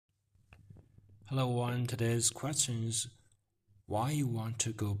Hello everyone, today's question is why you want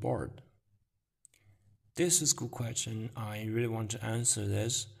to go bored? This is a good question. I really want to answer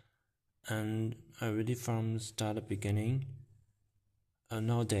this, and I really from start the beginning.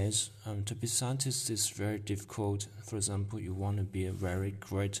 Nowadays, to be scientist is very difficult. For example, you want to be a very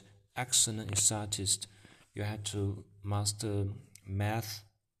great, excellent scientist, you have to master math,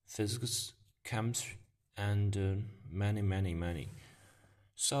 physics, chemistry, and many.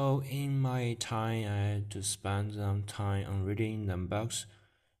 So in my time, I had to spend some time on reading them books.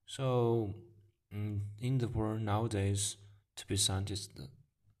 So in the world nowadays, to be scientist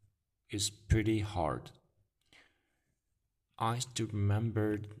is pretty hard. I still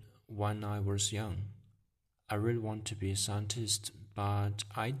remember when I was young. I really want to be a scientist, but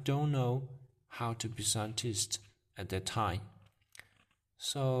I don't know how to be scientist at that time.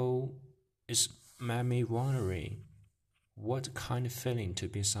 So it's made me wondering what kind of feeling to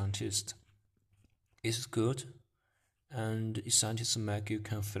be a scientist. Is good, and scientists make you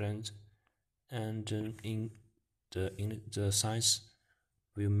confident, and in the science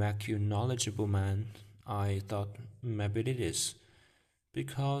will make you knowledgeable man. I thought maybe it is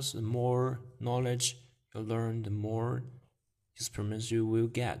because the more knowledge you learn, the more experience you will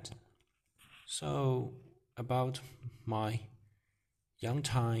get. So about my young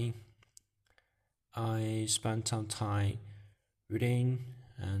time, I spent some time reading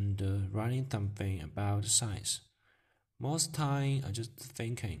and writing something about science. Most time I just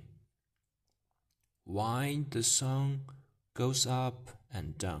thinking why the sun goes up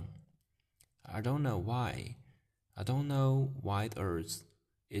and down. I don't know why. I don't know why the earth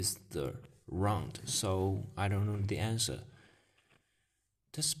is the round, so I don't know the answer.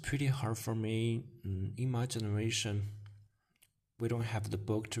 That's pretty hard for me. In my generation, we don't have the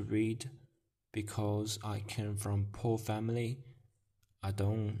book to read because I came from poor family. I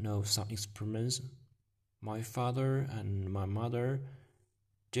don't know some experiments. My father and my mother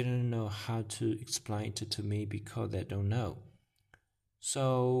didn't know how to explain it to me because they don't know.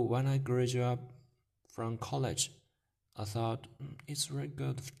 So when I graduated up from college, I thought it's very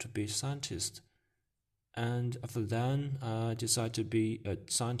good to be a scientist. And after then, I decided to be a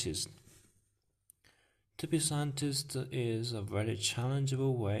scientist. To be a scientist is a very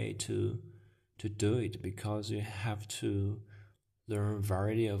challenging way to do it because you have to learn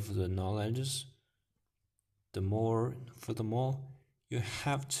variety of the knowledges. Furthermore, you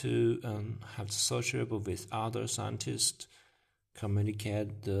have to have sociable with other scientists,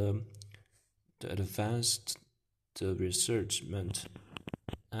 communicate the advanced the researchment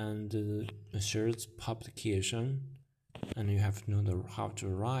and research publication, and you have to know how to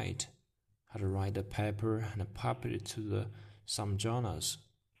write the paper and publish it to some journals.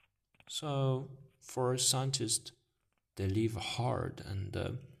 So for scientists, they live hard,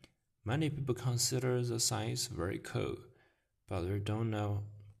 and many people consider the science very cool, but they don't know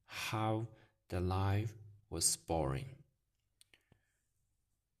how their life was boring.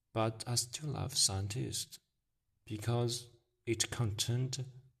 But I still love scientists because it contained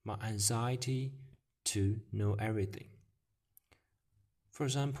my anxiety to know everything. For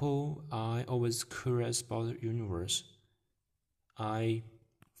example, I always curious about the universe. I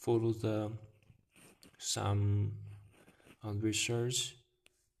follow some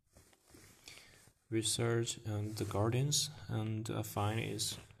research and the gardens, and I find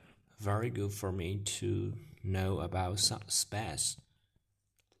it's very good for me to know about space,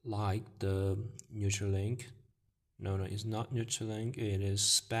 like the Neuralink. No, it's not Neuralink. It is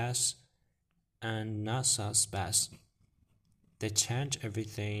space and NASA space. They change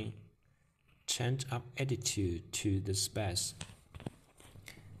everything, change our attitude to the space.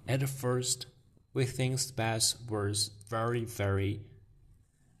 At first, we think space was very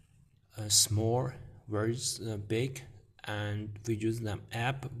small, very big, and we use an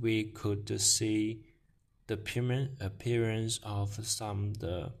app. We could see the appearance of some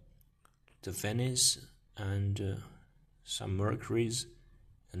the Venus and some Mercury's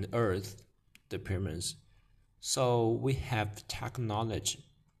and Earth, the appearance. So we have technology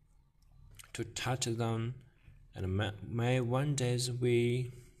to touch them, and may one day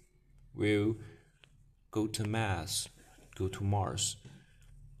we will go to Mars.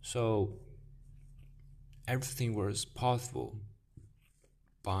 So everything was possible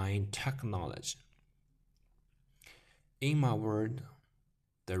by technology. In my world,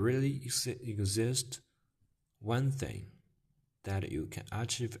 there really exists one thing that you can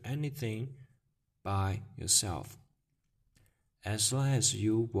achieve anything by yourself, as long as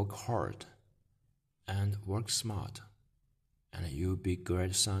you work hard and work smart, and you'll be a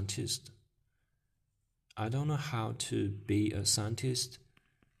great scientist. I don't know how to be a scientist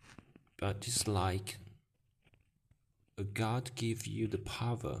but it's like a God give you the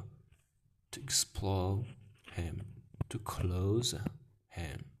power to explore Him, to close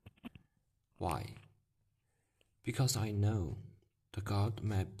Him. Why? Because I know the God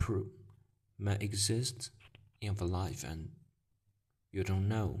may exist in your life, and you don't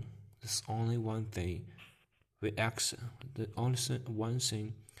know. There's only one thing the only one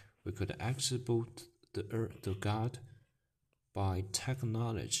thing we could attribute the God by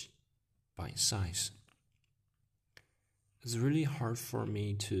technology, by science. It's really hard for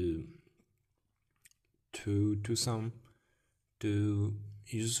me to do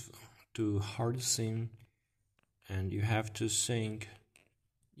hard thing, and you have to think,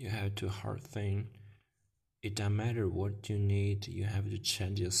 you have to hard thing. It doesn't matter what you need, you have to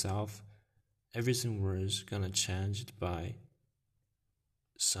change yourself. Everything was gonna change by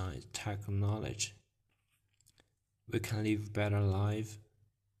science, technology. We can live better life,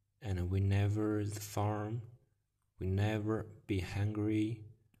 and we never farm, we never be hungry.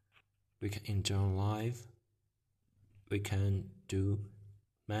 We can enjoy life. We can do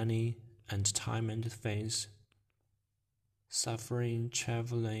many entertainment things, suffering,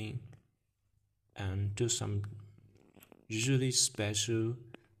 traveling, and do some usually special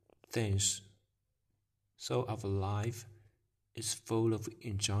things. So our life is full of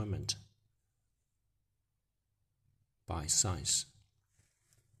enjoyment by science.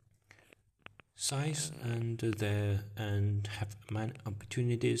 Science and have many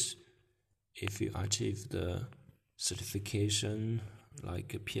opportunities if you achieve the certification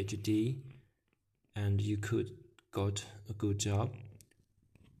like a PhD, and you could got a good job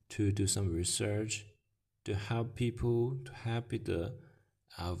to do some research to help people, to help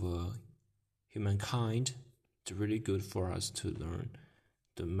our humankind. It's really good for us to learn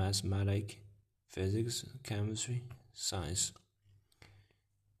the mathematics, physics, chemistry, science.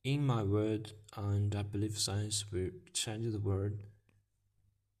 In my word, and I believe science will change the world.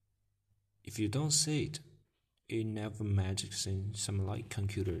 If you don't see it, it never magic thing, something like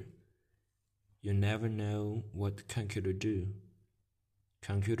computer. You never know what computer do.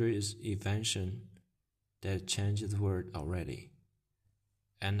 Computer is invention that changed the world already.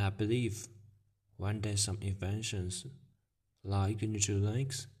 And I believe one day some inventions like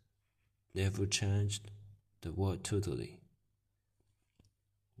Nutrilinks, they will change the world totally.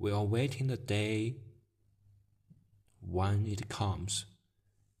 We are waiting the day when it comes.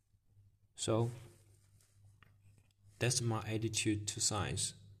 So that's my attitude to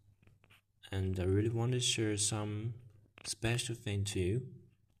science, and I really want to share some special thing to you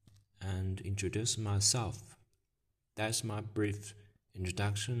and introduce myself. That's my brief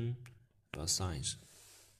introduction about science.